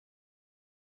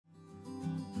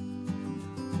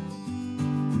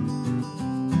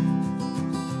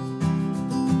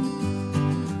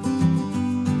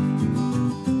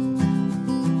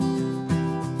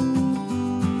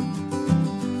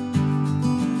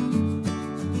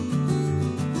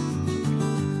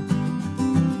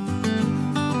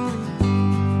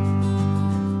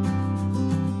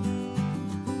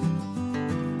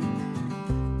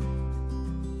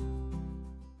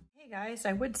guys.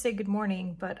 I would say good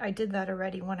morning, but I did that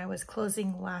already when I was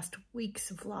closing last week's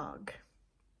vlog.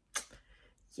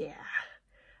 Yeah,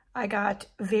 I got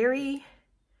very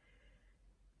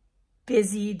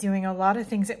busy doing a lot of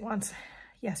things at once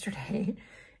yesterday,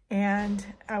 and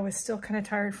I was still kind of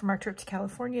tired from our trip to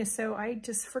California, so I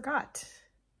just forgot.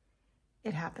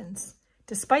 It happens.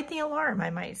 Despite the alarm,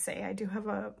 I might say. I do have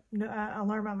a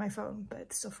alarm on my phone,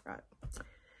 but still forgot.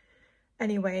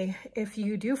 Anyway, if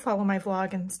you do follow my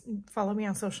vlog and follow me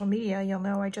on social media, you'll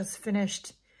know I just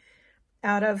finished,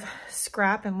 out of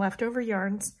scrap and leftover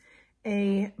yarns,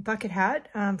 a bucket hat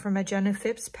from a Jenna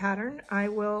Phipps pattern. I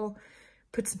will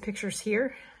put some pictures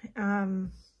here.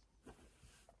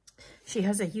 She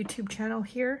has a YouTube channel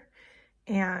here,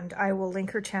 and I will link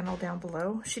her channel down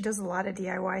below. She does a lot of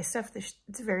DIY stuff.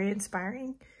 It's very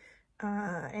inspiring.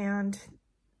 And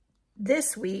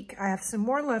this week, I have some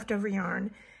more leftover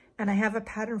yarn, and I have a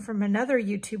pattern from another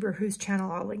YouTuber whose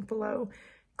channel I'll link below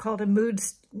called a Mood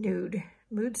Snood.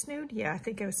 Mood Snood? Yeah, I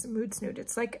think it was a Mood Snood.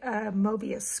 It's like a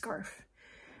Mobius scarf.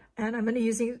 And I'm going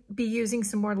to be using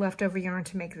some more leftover yarn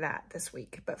to make that this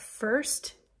week. But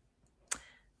first,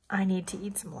 I need to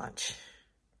eat some lunch.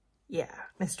 Yeah,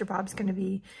 Mr. Bob's going to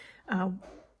be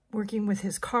working with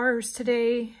his cars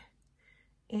today,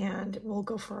 and we'll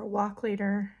go for a walk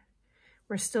later.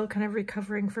 We're still kind of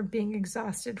recovering from being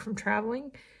exhausted from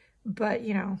traveling. But,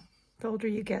 you know, the older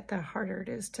you get, the harder it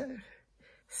is to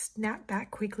snap back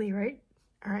quickly, right?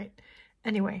 All right.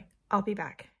 Anyway, I'll be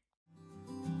back.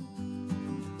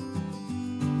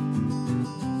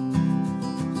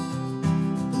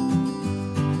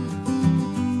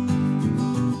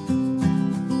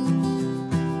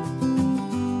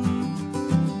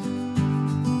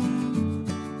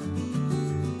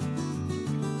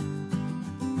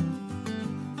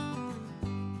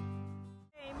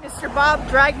 Mr. Bob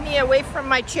dragged me away from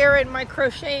my chair and my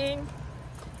crocheting.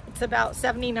 It's about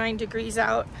 79 degrees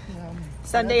out,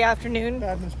 Sunday afternoon.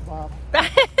 Bad, Mr. Bob.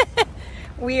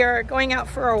 We are going out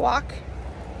for a walk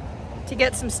to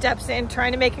get some steps in,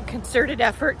 trying to make a concerted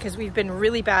effort because we've been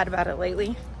really bad about it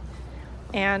lately.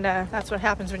 And that's what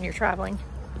happens when you're traveling.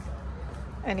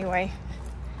 Anyway,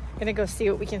 gonna go see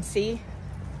what we can see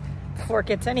before it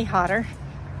gets any hotter.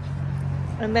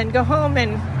 And then go home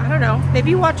and, I don't know,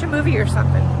 maybe watch a movie or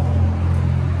something.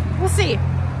 We'll see.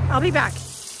 I'll be back.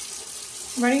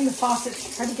 I'm running the faucet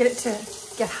to try to get it to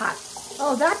get hot.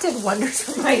 Oh, that did wonders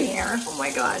for my hair. Oh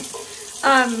my God.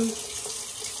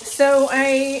 So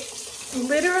I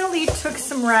literally took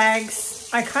some rags.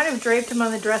 I kind of draped them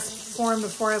on the dress form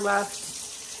before I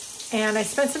left. And I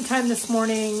spent some time this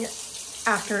morning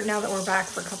now that we're back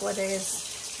for a couple of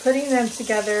days, putting them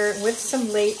together with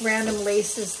some random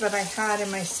laces that I had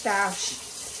in my stash.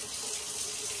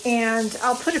 And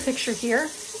I'll put a picture here.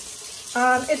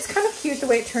 It's kind of cute the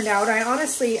way it turned out. I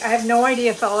have no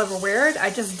idea if I'll ever wear it. I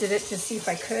just did it to see if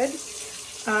I could.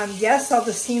 Yes, all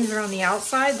the seams are on the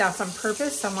outside. That's on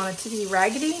purpose. I want it to be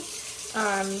raggedy.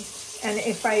 And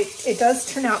if it does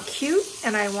turn out cute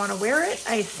and I want to wear it,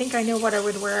 I think I know what I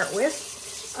would wear it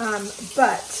with.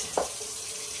 But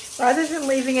rather than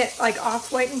leaving it like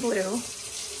off-white and blue,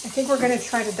 I think we're going to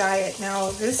try to dye it.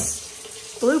 Now,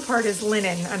 this blue part is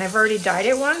linen, and I've already dyed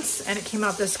it once, and it came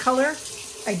out this color.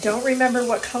 I don't remember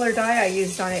what color dye I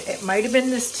used on it. It might have been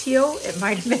this teal. It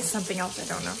might have been something else.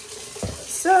 I don't know.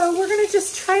 So we're going to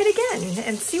just try it again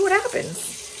and see what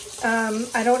happens.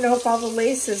 I don't know if all the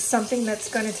lace is something that's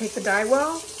going to take the dye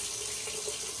well.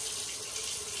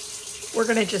 We're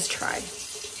going to just try.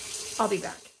 I'll be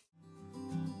back.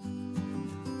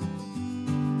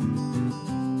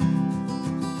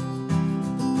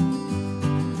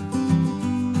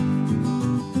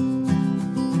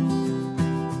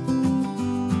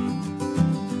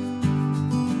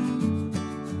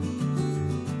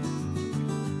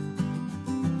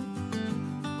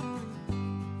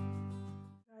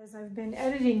 I've been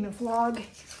editing the vlog,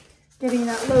 getting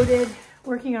that loaded,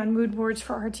 working on mood boards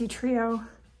for RT Trio.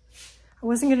 I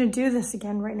wasn't going to do this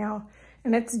again right now,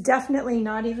 and it's definitely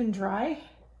not even dry.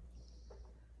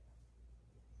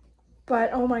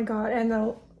 But oh my God, and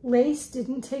the lace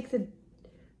didn't take the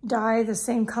dye the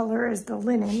same color as the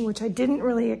linen, which I didn't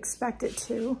really expect it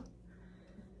to.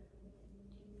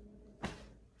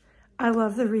 I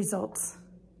love the results.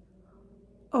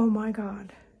 Oh my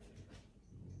God.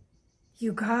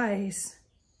 You guys,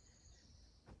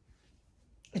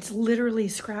 it's literally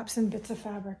scraps and bits of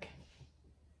fabric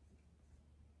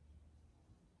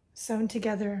sewn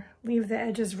together. Leave the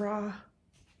edges raw.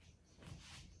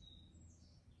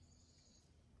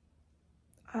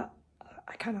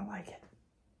 I kind of like it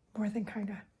more than kind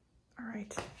of. All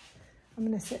right, I'm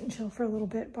gonna sit and chill for a little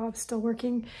bit. Bob's still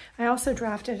working. I also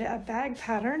drafted a bag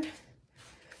pattern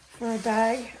for a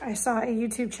bag I saw a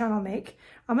YouTube channel make.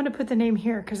 I'm going to put the name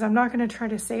here because I'm not going to try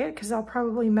to say it because I'll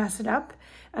probably mess it up.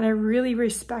 And I really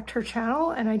respect her channel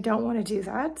and I don't want to do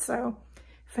that. So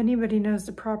if anybody knows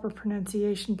the proper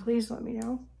pronunciation, please let me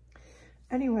know.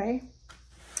 Anyway,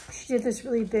 she did this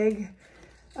really big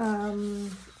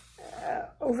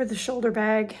over-the-shoulder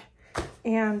bag.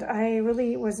 And I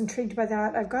really was intrigued by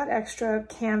that. I've got extra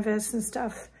canvas and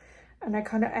stuff and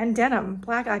and denim,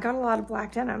 black. I got a lot of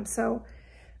black denim. So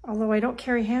although I don't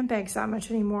carry handbags that much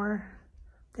anymore,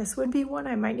 this would be one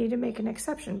I might need to make an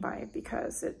exception by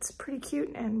because it's pretty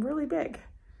cute and really big.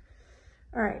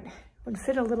 All right, would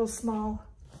fit a little small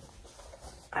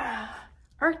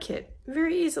art kit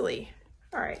very easily.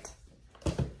 All right.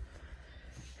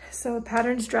 So the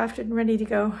pattern's drafted and ready to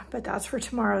go, but that's for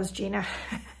tomorrow's Gina.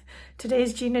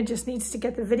 Today's Gina just needs to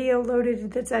get the video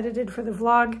loaded that's edited for the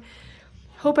vlog.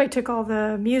 Hope I took all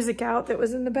the music out that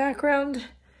was in the background.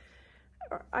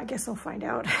 I guess I'll find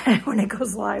out when it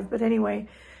goes live, but anyway.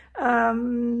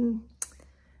 And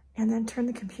then turn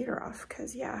the computer off,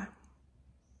 because yeah.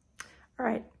 All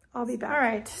right, I'll be back. All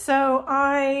right, so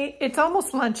it's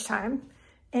almost lunchtime,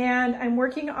 and I'm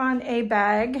working on a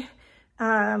bag,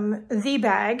 the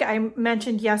bag I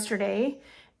mentioned yesterday,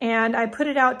 and I put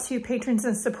it out to patrons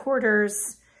and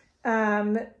supporters,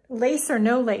 lace or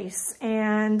no lace,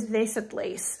 and they said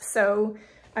lace. So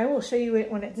I will show you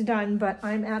it when it's done, but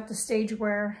I'm at the stage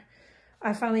where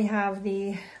I finally have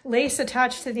the lace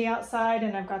attached to the outside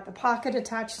and I've got the pocket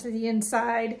attached to the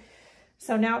inside.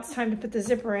 So now it's time to put the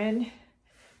zipper in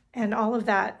and all of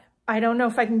that. I don't know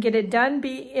if I can get it done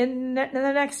in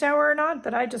the next hour or not,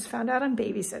 but I just found out I'm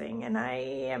babysitting and I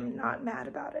am not mad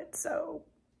about it. So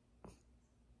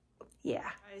yeah,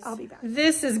 I'll be back.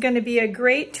 This is going to be a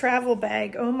great travel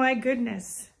bag. Oh my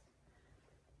goodness.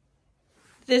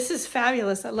 This is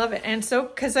fabulous. I love it. And so,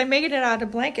 because I made it out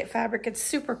of blanket fabric, it's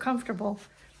super comfortable.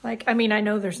 Like, I mean, I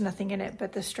know there's nothing in it,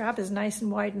 but the strap is nice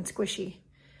and wide and squishy.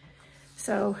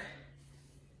 So,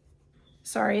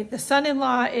 sorry, the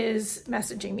son-in-law is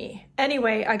messaging me.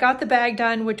 Anyway, I got the bag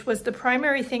done, which was the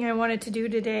primary thing I wanted to do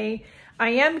today. I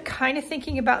am kind of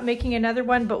thinking about making another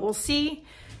one, but we'll see.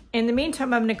 In the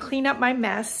meantime, I'm going to clean up my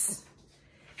mess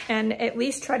and at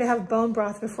least try to have bone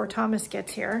broth before Thomas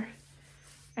gets here.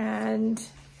 And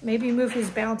maybe move his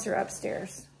bouncer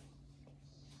upstairs.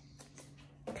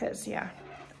 Because, yeah.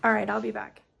 All right, I'll be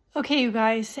back. Okay, you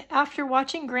guys, after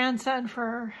watching grandson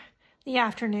for the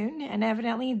afternoon, and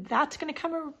evidently that's going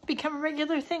to become a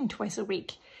regular thing twice a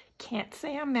week. Can't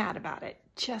say I'm mad about it,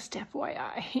 just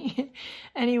FYI.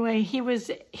 Anyway,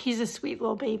 he's a sweet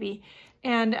little baby.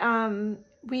 And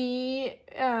we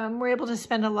were able to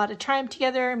spend a lot of time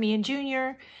together, me and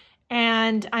Junior.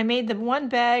 And I made the one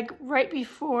bag right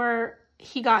before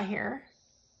he got here.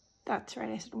 That's right,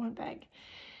 I said one bag.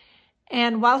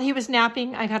 And while he was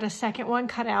napping, I got a second one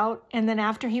cut out. And then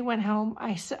after he went home,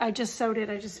 I just sewed it.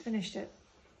 I just finished it.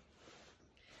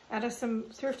 Out of some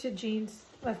thrifted jeans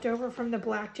left over from the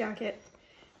black jacket.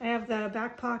 I have the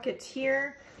back pockets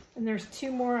here, and there's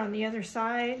two more on the other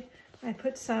side. I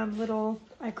put some little,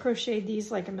 I crocheted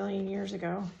these like a million years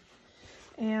ago.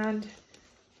 And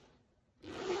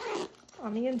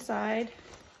on the inside,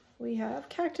 we have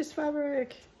cactus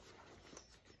fabric,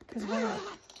 because why not?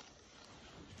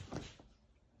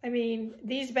 I mean,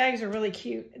 these bags are really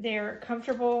cute. They're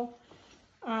comfortable.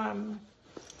 I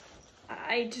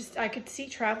could see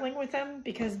traveling with them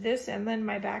because this and then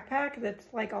my backpack, that's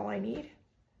like all I need.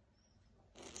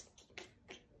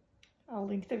 I'll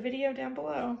link the video down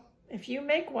below. If you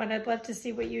make one, I'd love to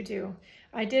see what you do.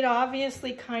 I did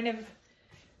obviously kind of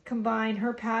combine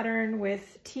her pattern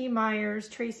with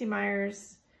Tracy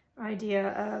Meyer's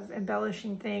idea of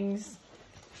embellishing things,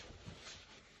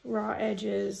 raw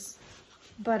edges.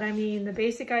 But I mean, the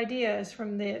basic idea is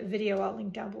from the video I'll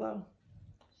link down below.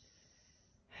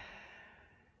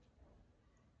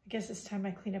 I guess it's time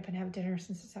I clean up and have dinner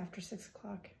since it's after 6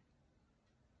 o'clock.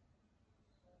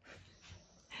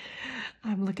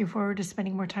 I'm looking forward to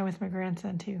spending more time with my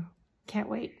grandson too. Can't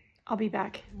wait. I'll be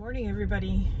back. Good morning,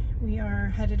 everybody. We are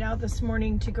headed out this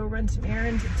morning to go run some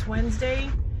errands. It's Wednesday.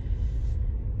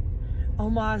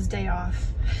 Oma's day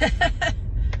off.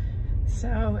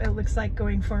 So it looks like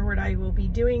going forward I will be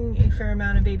doing a fair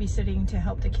amount of babysitting to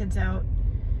help the kids out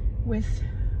with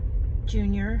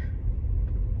Junior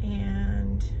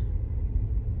and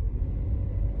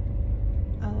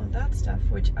all of that stuff,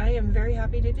 which I am very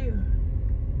happy to do.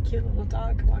 Cute little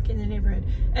dog walking the neighborhood.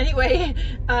 Anyway,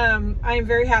 I am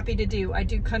very happy to do. I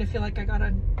do kind of feel like I got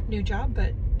a new job,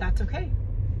 but that's okay.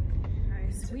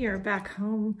 Guys, we are back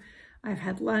home. I've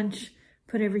had lunch,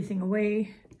 put everything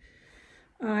away.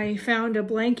 I found a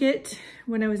blanket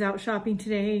when I was out shopping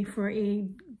today for a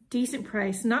decent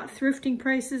price. Not thrifting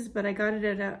prices, but I got it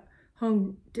at a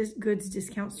home goods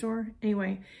discount store.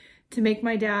 Anyway, to make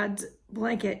my dad's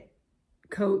blanket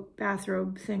coat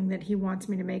bathrobe thing that he wants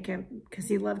me to make him because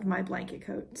he loved my blanket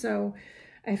coat. So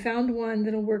I found one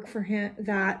that'll work for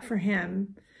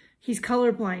him. He's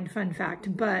colorblind, fun fact,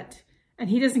 and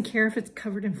he doesn't care if it's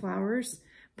covered in flowers,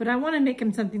 but I want to make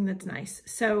him something that's nice.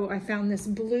 So I found this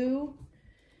blue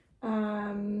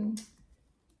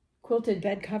quilted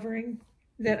bed covering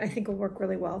that I think will work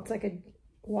really well. It's like a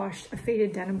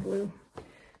faded denim blue.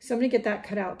 So I'm gonna get that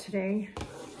cut out today.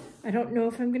 I don't know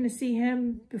if I'm gonna see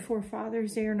him before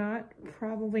Father's Day or not.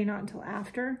 Probably not until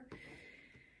after.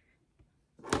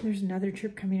 There's another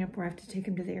trip coming up where I have to take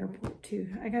him to the airport too.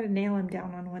 I gotta nail him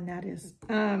down on when that is.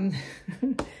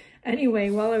 Anyway,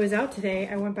 while I was out today,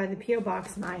 I went by the P.O.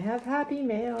 box and I have happy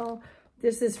mail.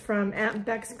 This is from Aunt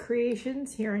Beck's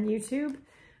Creations here on YouTube.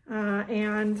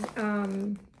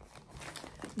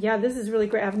 Yeah, this is really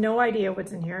great. I have no idea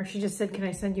what's in here. She just said, can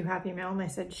I send you happy mail? And I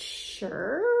said,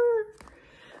 sure.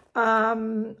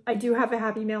 I do have a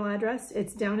happy mail address.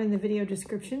 It's down in the video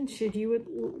description should you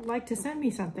would like to send me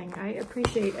something. I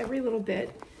appreciate every little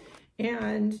bit.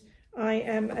 And I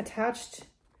am attached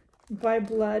by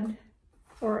blood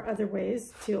or other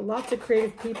ways to lots of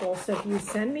creative people. So if you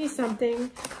send me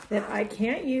something that I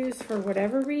can't use for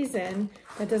whatever reason,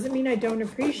 that doesn't mean I don't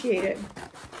appreciate it.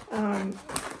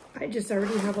 I just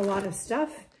already have a lot of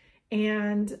stuff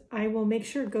and I will make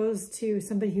sure it goes to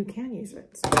somebody who can use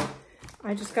it. So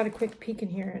I just got a quick peek in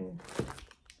here and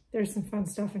there's some fun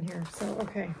stuff in here. So,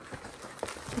 okay.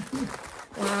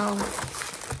 Wow.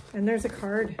 And there's a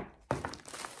card.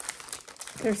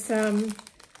 There's some,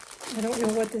 I don't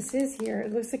know what this is here.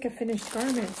 It looks like a finished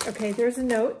garment. Okay, there's a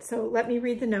note. So let me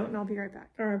read the note and I'll be right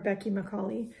back. Or Becky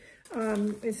McCauley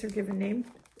is her given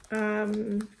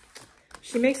name.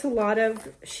 She makes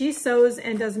she sews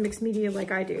and does mixed media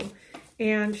like I do.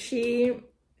 And she,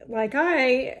 like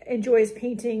I, enjoys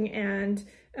painting and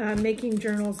making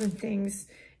journals and things.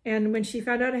 And when she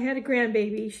found out I had a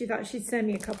grandbaby, she thought she'd send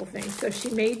me a couple things. So she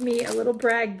made me a little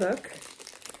brag book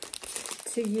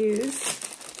to use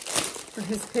for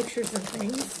his pictures and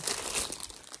things.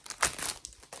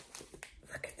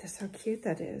 Look at this, how cute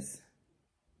that is.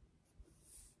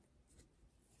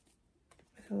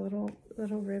 With a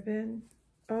little ribbon.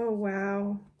 Oh,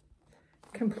 wow.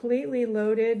 Completely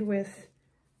loaded with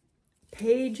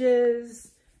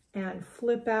pages and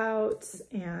flip outs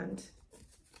and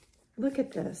look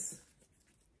at this.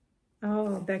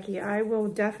 Oh, Becky, I will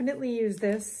definitely use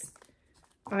this.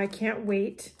 I can't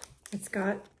wait.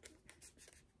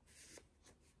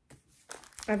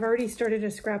 I've already started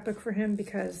a scrapbook for him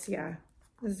because, yeah,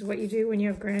 this is what you do when you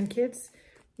have grandkids.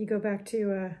 You go back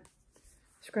to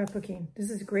scrapbooking. This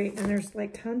is great. And there's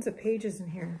like tons of pages in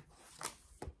here.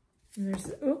 And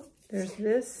there's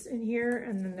this in here.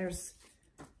 And then there's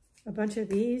a bunch of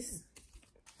these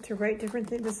to write different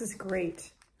things. This is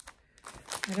great.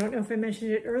 I don't know if I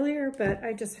mentioned it earlier, but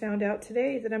I just found out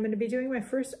today that I'm going to be doing my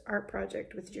first art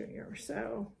project with Junior.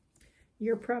 So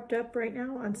you're propped up right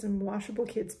now on some washable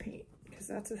kids paint because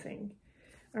that's a thing.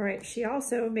 All right. She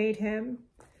also made him,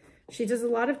 she does a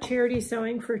lot of charity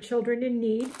sewing for children in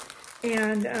need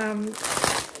and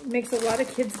makes a lot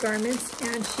of kids garments,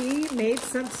 and she made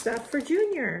some stuff for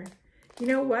Junior. You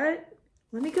know what?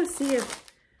 Let me go see if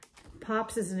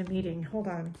Pops is in a meeting. Hold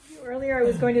on. Earlier I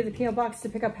was going to the P.O. box to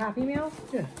pick up Happy Mail.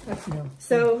 Yeah, Happy Mail.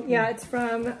 So yeah, it's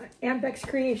from Aunt Beck's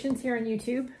Creations here on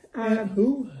YouTube. Aunt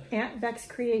who? Aunt Beck's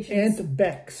Creations. Aunt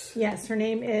Beck's. Yes, her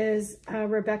name is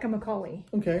Rebecca McCauley.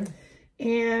 Okay.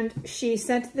 And she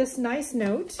sent this nice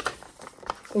note.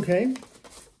 Okay.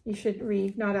 You should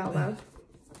read, not out loud.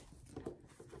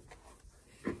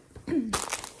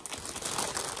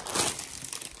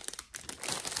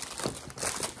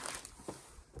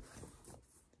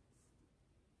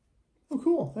 Oh,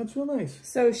 cool. That's real nice.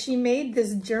 So she made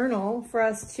this journal for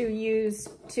us to use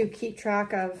to keep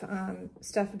track of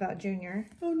stuff about Junior.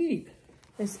 Oh, neat.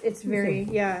 It's very,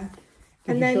 yeah.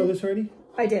 Did you show this already?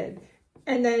 I did.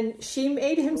 And then she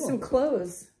made him some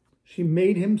clothes. She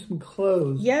made him some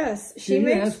clothes. Yes, she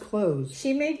has clothes.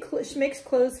 She makes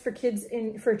clothes for kids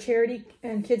for charity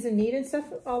and kids in need and stuff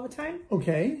all the time.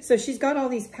 Okay. So she's got all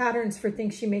these patterns for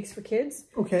things she makes for kids.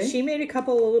 Okay. She made a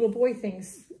couple of little boy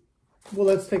things. Well,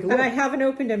 let's take a look. And I haven't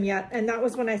opened them yet, and that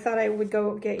was when I thought I would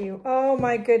go get you. Oh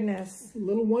my goodness.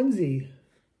 Little onesie.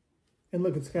 And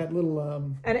look, it's got little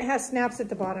and it has snaps at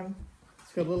the bottom.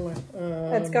 It's got little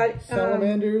it's got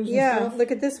salamanders and yeah, stuff.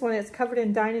 look at this one. It's covered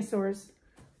in dinosaurs.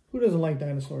 Who doesn't like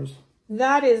dinosaurs?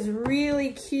 That is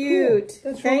really cute.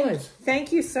 Cool. That's real nice.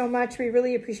 Thank you so much. We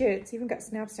really appreciate it. It's even got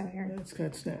snaps down here. It's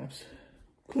got snaps.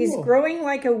 Cool. He's growing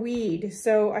like a weed,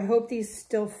 so I hope these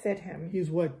still fit him.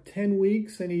 He's what, 10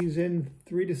 weeks, and he's in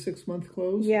 3 to 6 month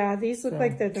clothes? Yeah, these look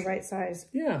like they're the right size.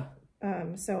 Yeah.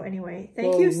 So anyway,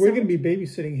 thank you so much. We're going to be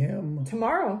babysitting him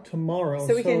tomorrow.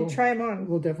 So we can try him on.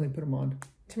 We'll definitely put him on.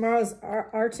 Tomorrow's our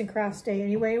arts and crafts day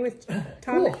anyway with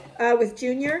Tom, with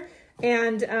Junior.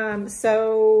 And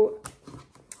so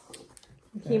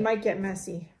he might get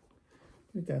messy.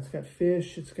 Look at that. It's got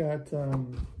fish. It's got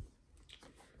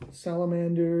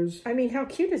salamanders. I mean, how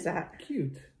cute is that?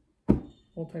 Cute.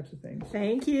 All types of things.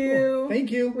 Thank you. Cool.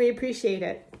 Thank you. We appreciate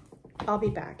it. I'll be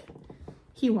back.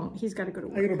 He won't. He's got to go to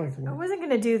work. I got to go back to work. I wasn't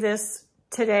going to do this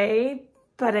today,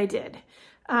 but I did.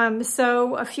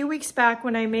 So a few weeks back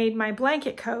when I made my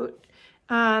blanket coat,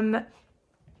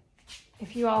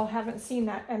 if you all haven't seen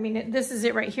that, I mean, this is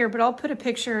it right here, but I'll put a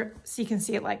picture so you can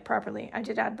see it like properly. I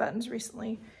did add buttons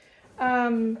recently.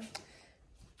 Y'all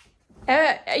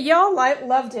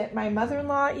loved it. My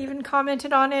mother-in-law even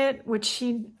commented on it, which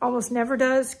she almost never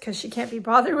does because she can't be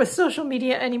bothered with social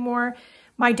media anymore.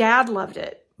 My dad loved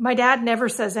it. My dad never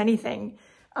says anything.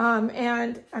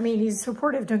 And I mean, he's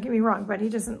supportive, don't get me wrong, but he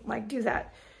doesn't like do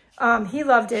that. He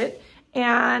loved it.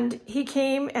 And he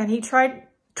came and he tried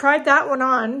that one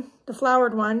on, the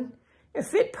flowered one. It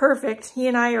fit perfect. He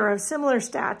and I are of similar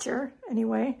stature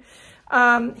anyway.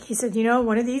 He said, you know,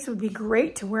 one of these would be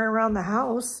great to wear around the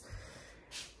house.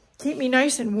 Keep me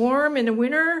nice and warm in the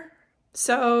winter.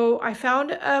 So I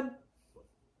found a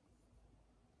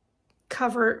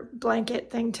cover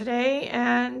blanket thing today,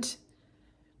 and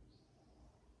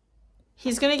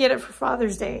he's going to get it for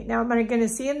Father's Day. Now, am I going to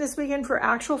see him this weekend for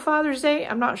actual Father's Day?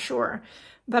 I'm not sure,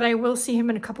 but I will see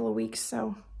him in a couple of weeks.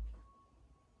 So,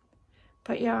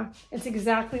 but yeah, it's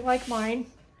exactly like mine.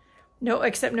 No,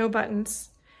 except no buttons,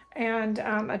 and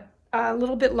a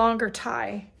little bit longer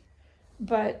tie,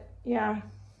 but yeah.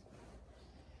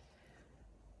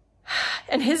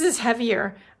 And his is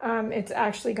heavier. It's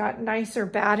actually got nicer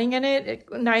batting in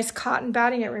it, nice cotton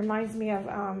batting. It reminds me of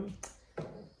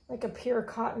like a pure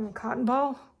cotton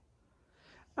ball.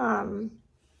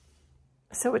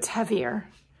 So it's heavier,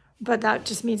 but that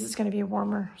just means it's going to be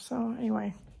warmer. So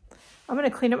anyway, I'm going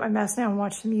to clean up my mess now and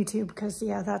watch some YouTube because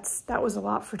yeah, that was a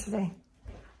lot for today.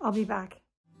 I'll be back.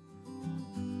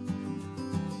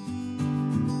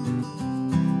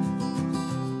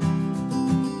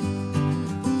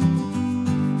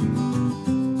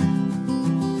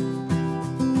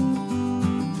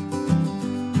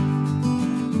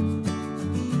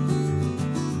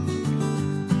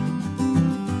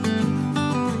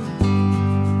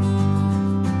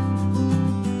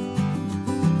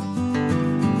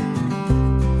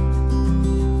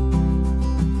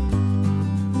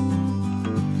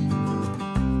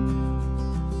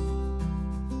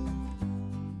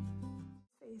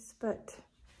 But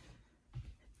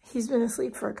he's been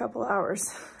asleep for a couple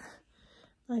hours.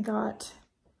 I got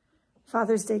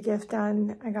Father's Day gift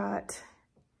done. I got,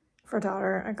 for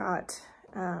daughter, I got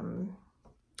a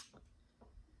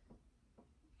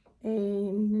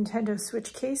Nintendo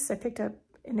Switch case I picked up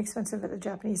inexpensive at the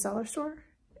Japanese dollar store.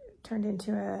 It turned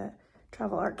into a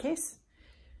travel art case.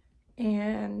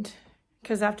 And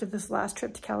because after this last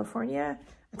trip to California,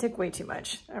 I took way too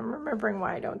much. I'm remembering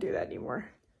why I don't do that anymore.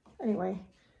 Anyway.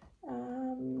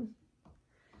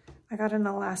 I got an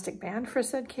elastic band for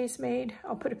said case made.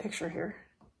 I'll put a picture here.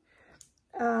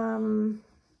 Got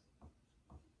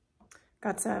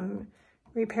some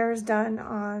repairs done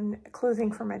on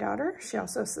clothing for my daughter. She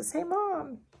also says, hey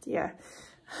mom. Yeah.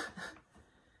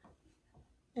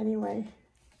 Anyway,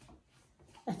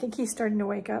 I think he's starting to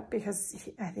wake up because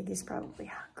I think he's probably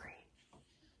hungry.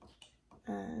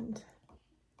 And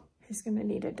he's gonna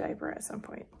need a diaper at some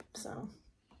point, so.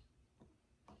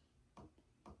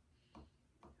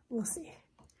 We'll see.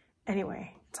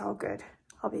 Anyway, it's all good.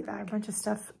 I'll be back. A bunch of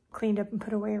stuff cleaned up and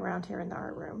put away around here in the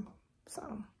art room.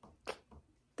 So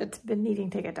that's been needing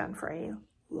to get done for a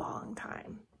long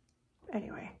time.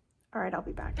 Anyway, all right, I'll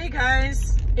be back. Hey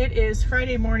guys, it is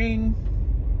Friday morning,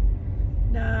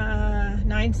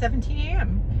 9:17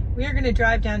 a.m. We are going to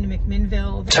drive down to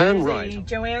McMinnville. Turn right.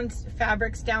 Joann's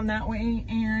Fabrics down that way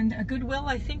and a Goodwill,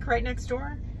 I think, right next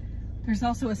door. There's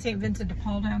also a St. Vincent de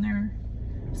Paul down there.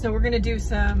 So we're gonna do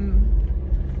some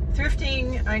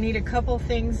thrifting. I need a couple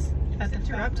things that's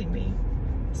interrupting me.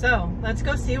 So let's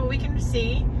go see what we can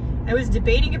see. I was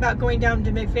debating about going down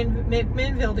to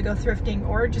McMinnville to go thrifting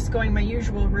or just going my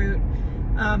usual route.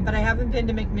 But I haven't been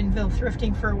to McMinnville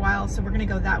thrifting for a while, so we're gonna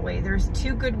go that way. There's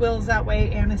 2 Goodwills that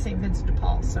way and a St. Vincent de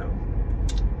Paul, so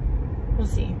we'll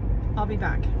see. I'll be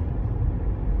back.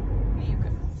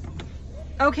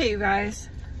 Okay, you guys.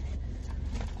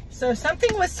 So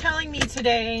something was telling me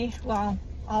today, well,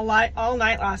 all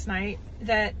night last night,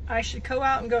 that I should go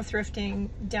out and go thrifting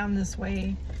down this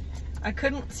way. I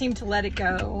couldn't seem to let it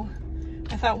go.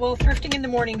 I thought, well, thrifting in the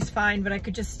morning's fine, but I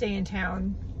could just stay in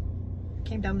town.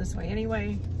 Came down this way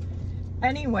anyway.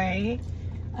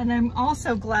 And I'm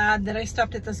also glad that I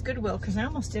stopped at this Goodwill, because I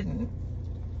almost didn't.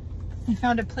 I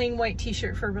found a plain white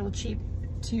t-shirt for real cheap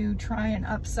to try and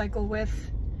upcycle with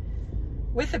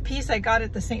a piece I got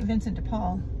at the St. Vincent de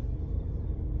Paul.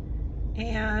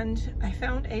 And I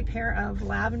found a pair of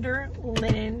lavender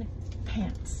linen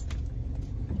pants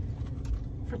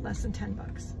for less than 10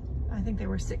 bucks. I think they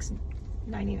were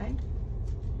 $6.99.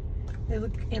 They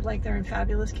look like they're in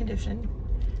fabulous condition.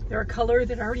 They're a color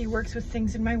that already works with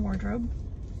things in my wardrobe.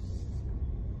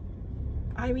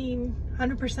 I mean,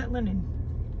 100% linen.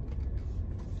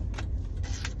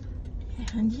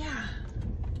 And yeah,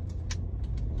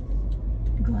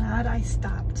 glad I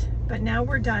stopped. But now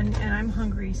we're done and I'm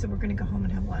hungry, so we're gonna go home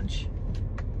and have lunch.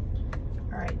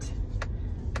 All right,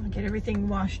 I'll get everything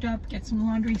washed up, get some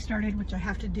laundry started, which I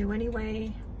have to do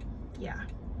anyway. Yeah,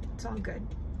 it's all good.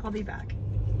 I'll be back.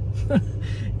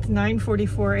 It's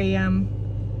 9:44 a.m.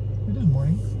 It is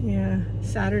morning. Yeah,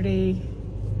 Saturday,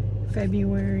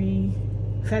 February.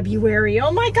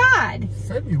 Oh my God!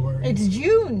 February. It's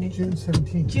June. June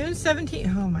 17th. June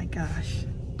 17th. Oh my gosh.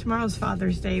 Tomorrow's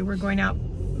Father's Day. We're going out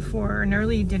for an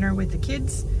early dinner with the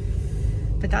kids,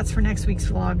 but that's for next week's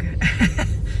vlog. It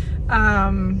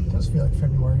does feel like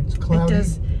February. It's cloudy. It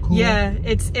does. Cool. Yeah,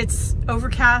 it's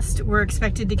overcast. We're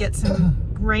expected to get some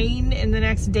rain in the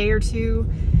next day or two.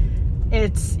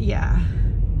 Yeah.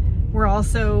 We're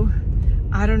also,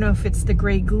 I don't know if it's the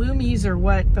gray gloomies or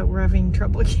what, but we're having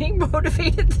trouble getting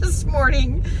motivated this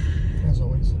morning. As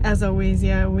always. As always,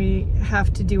 yeah. We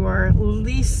have to do our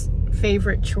least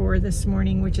favorite chore this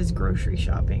morning, which is grocery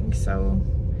shopping. So,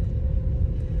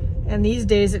 and these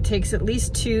days it takes at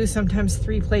least 2, sometimes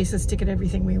 3 places to get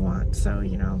everything we want. So,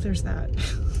 you know, there's that.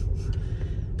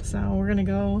 So we're gonna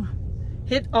go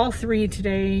hit all 3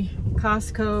 today: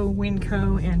 Costco,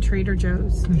 Winco, and Trader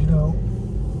Joe's. Because, you know,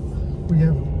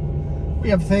 we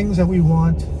have things that we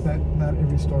want that not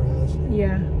every store has.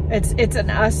 Yeah, it's an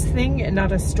us thing and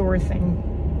not a store thing.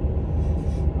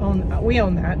 We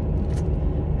own that.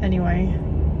 Anyway,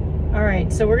 all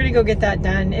right, so we're gonna go get that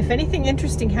done. If anything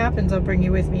interesting happens, I'll bring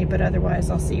you with me, but otherwise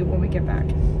I'll see you when we get back.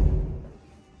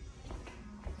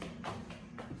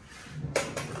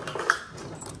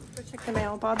 Go check the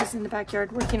mail. Bob is in the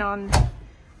backyard working on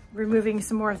removing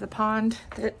some more of the pond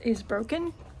that is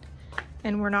broken,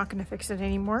 and we're not gonna fix it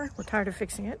anymore. We're tired of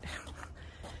fixing it.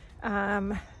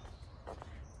 I'm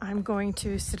going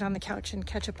to sit on the couch and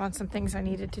catch up on some things I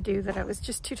needed to do that I was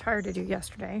just too tired to do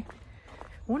yesterday.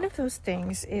 One of those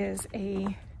things is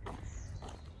a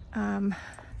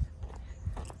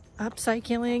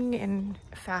upcycling and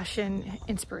fashion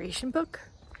inspiration book.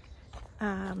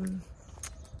 I've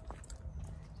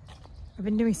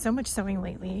been doing so much sewing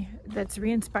lately that's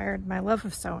re-inspired my love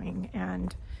of sewing,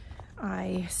 and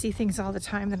I see things all the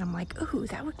time that I'm like, ooh,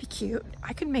 that would be cute.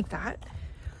 I could make that.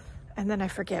 And then I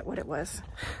forget what it was.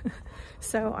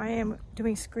 So I am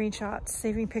doing screenshots,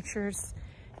 saving pictures,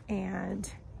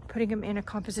 and putting them in a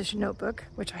composition notebook,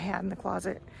 which I had in the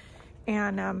closet.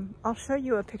 And I'll show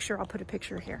you a picture. I'll put a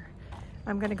picture here.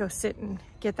 I'm gonna go sit and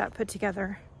get that put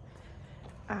together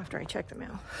after I check the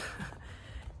mail.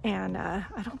 And I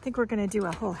don't think we're gonna do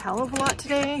a whole hell of a lot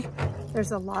today.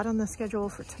 There's a lot on the schedule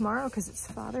for tomorrow because it's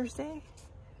Father's Day.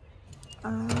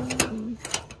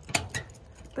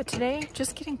 But today,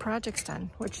 just getting projects done,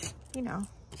 which, you know,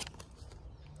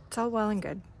 it's all well and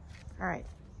good. All right,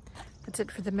 that's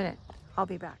it for the minute. I'll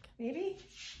be back. Maybe,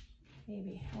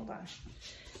 hold on.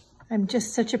 I'm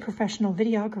just such a professional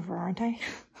videographer, aren't I?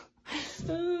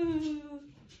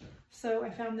 So I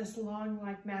found this long,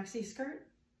 like, maxi skirt.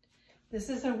 This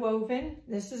is a woven,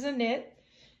 this is a knit.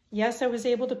 Yes, I was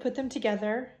able to put them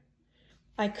together.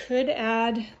 I could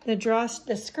add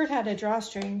the skirt had a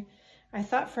drawstring. I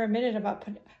thought for a minute about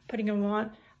putting them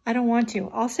on. I don't want to.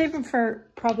 I'll save them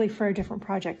probably for a different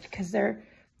project because they're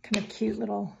kind of cute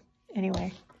little,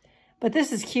 anyway. But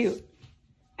this is cute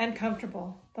and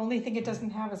comfortable. The only thing it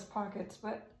doesn't have is pockets,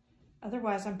 but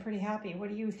otherwise I'm pretty happy. What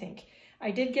do you think?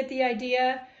 I did get the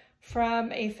idea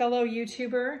from a fellow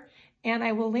YouTuber, and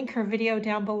I will link her video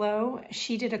down below.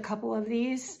 She did a couple of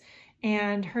these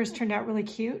and hers turned out really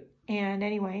cute. And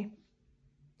anyway,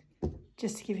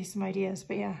 just to give you some ideas,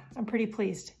 but yeah, I'm pretty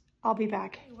pleased. I'll be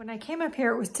back. When I came up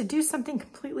here, it was to do something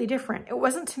completely different. It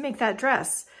wasn't to make that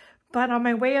dress, but on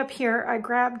my way up here, I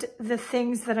grabbed the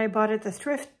things that I bought at the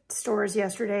thrift stores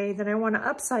yesterday that I want to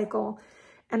upcycle.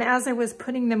 And as I was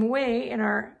putting them away in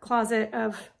our closet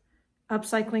of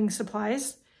upcycling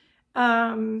supplies,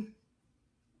 I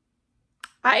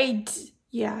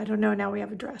don't know. Now we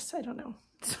have a dress. I don't know.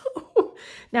 So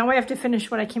now I have to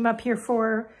finish what I came up here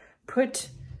for, put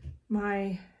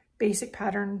my basic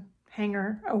pattern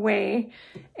hanger away,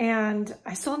 and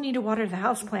I still need to water the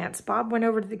houseplants. Bob went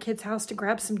over to the kids' house to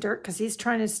grab some dirt because he's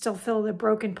trying to still fill the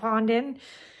broken pond in.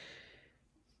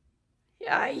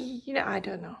 I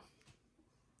don't know.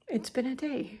 It's been a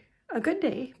day, a good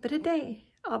day, but a day.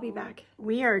 I'll be back.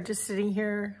 We are just sitting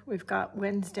here. We've got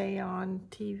Wednesday on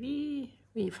TV.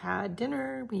 We've had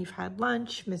dinner. We've had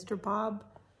lunch. Mr. Bob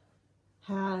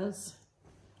has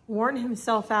worn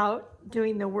himself out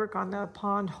doing the work on the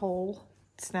pond hole.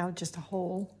 It's now just a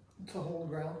hole. It's a hole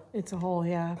ground. It's a hole,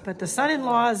 yeah. But the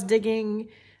son-in-law is digging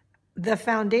the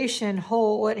foundation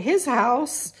hole at his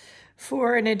house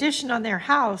for an addition on their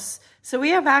house. So we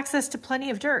have access to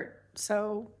plenty of dirt.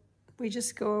 So we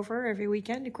just go over every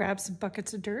weekend to grab some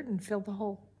buckets of dirt and fill the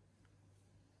hole.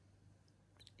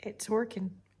 It's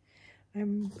working.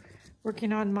 I'm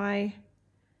working on my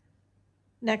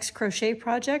next crochet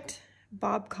project.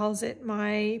 Bob calls it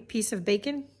my piece of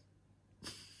bacon.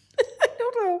 I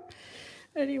don't know.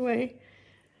 Anyway,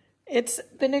 it's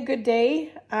been a good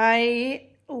day. I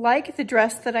like the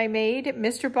dress that I made.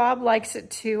 Mr. Bob likes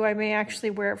it too. I may actually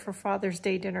wear it for Father's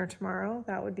Day dinner tomorrow.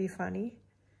 That would be funny.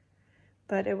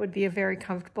 But it would be very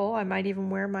comfortable. I might even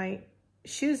wear my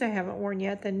shoes I haven't worn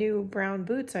yet, the new brown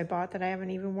boots I bought that I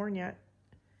haven't even worn yet.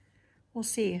 We'll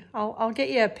see. I'll get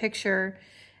you a picture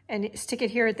and stick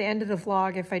it here at the end of the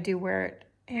vlog if I do wear it.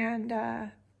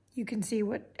 And you can see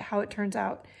how it turns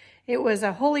out. It was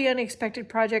a wholly unexpected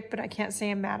project, but I can't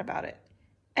say I'm mad about it.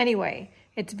 Anyway,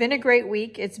 it's been a great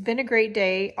week. It's been a great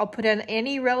day. I'll put in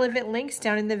any relevant links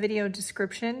down in the video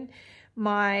description.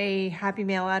 My Happy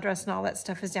Mail address and all that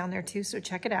stuff is down there too, so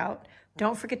check it out.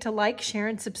 Don't forget to like, share,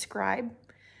 and subscribe.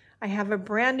 I have a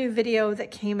brand new video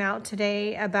that came out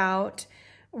today about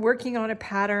working on a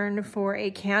pattern for a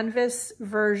canvas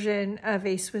version of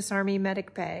a Swiss Army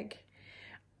medic bag.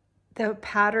 The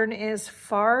pattern is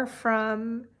far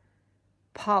from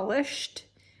polished,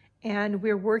 and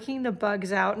we're working the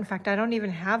bugs out. In fact, I don't even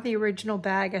have the original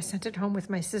bag. I sent it home with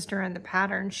my sister and the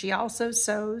pattern. She also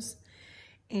sews,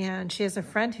 and she has a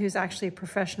friend who's actually a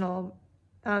professional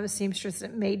seamstress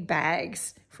that made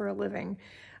bags for a living.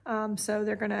 So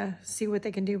they're gonna see what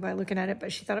they can do by looking at it,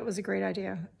 but she thought it was a great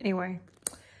idea. Anyway,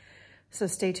 so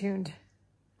stay tuned.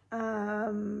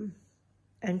 And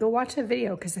go watch the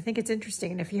video because I think it's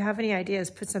interesting. And if you have any ideas,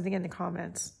 put something in the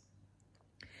comments.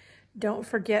 Don't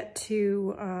forget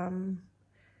to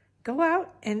go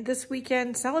out and this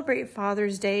weekend celebrate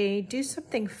Father's Day. Do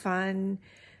something fun.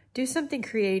 Do something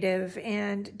creative.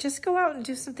 And just go out and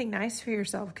do something nice for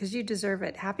yourself because you deserve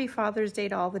it. Happy Father's Day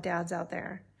to all the dads out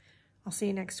there. I'll see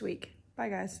you next week. Bye,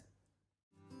 guys.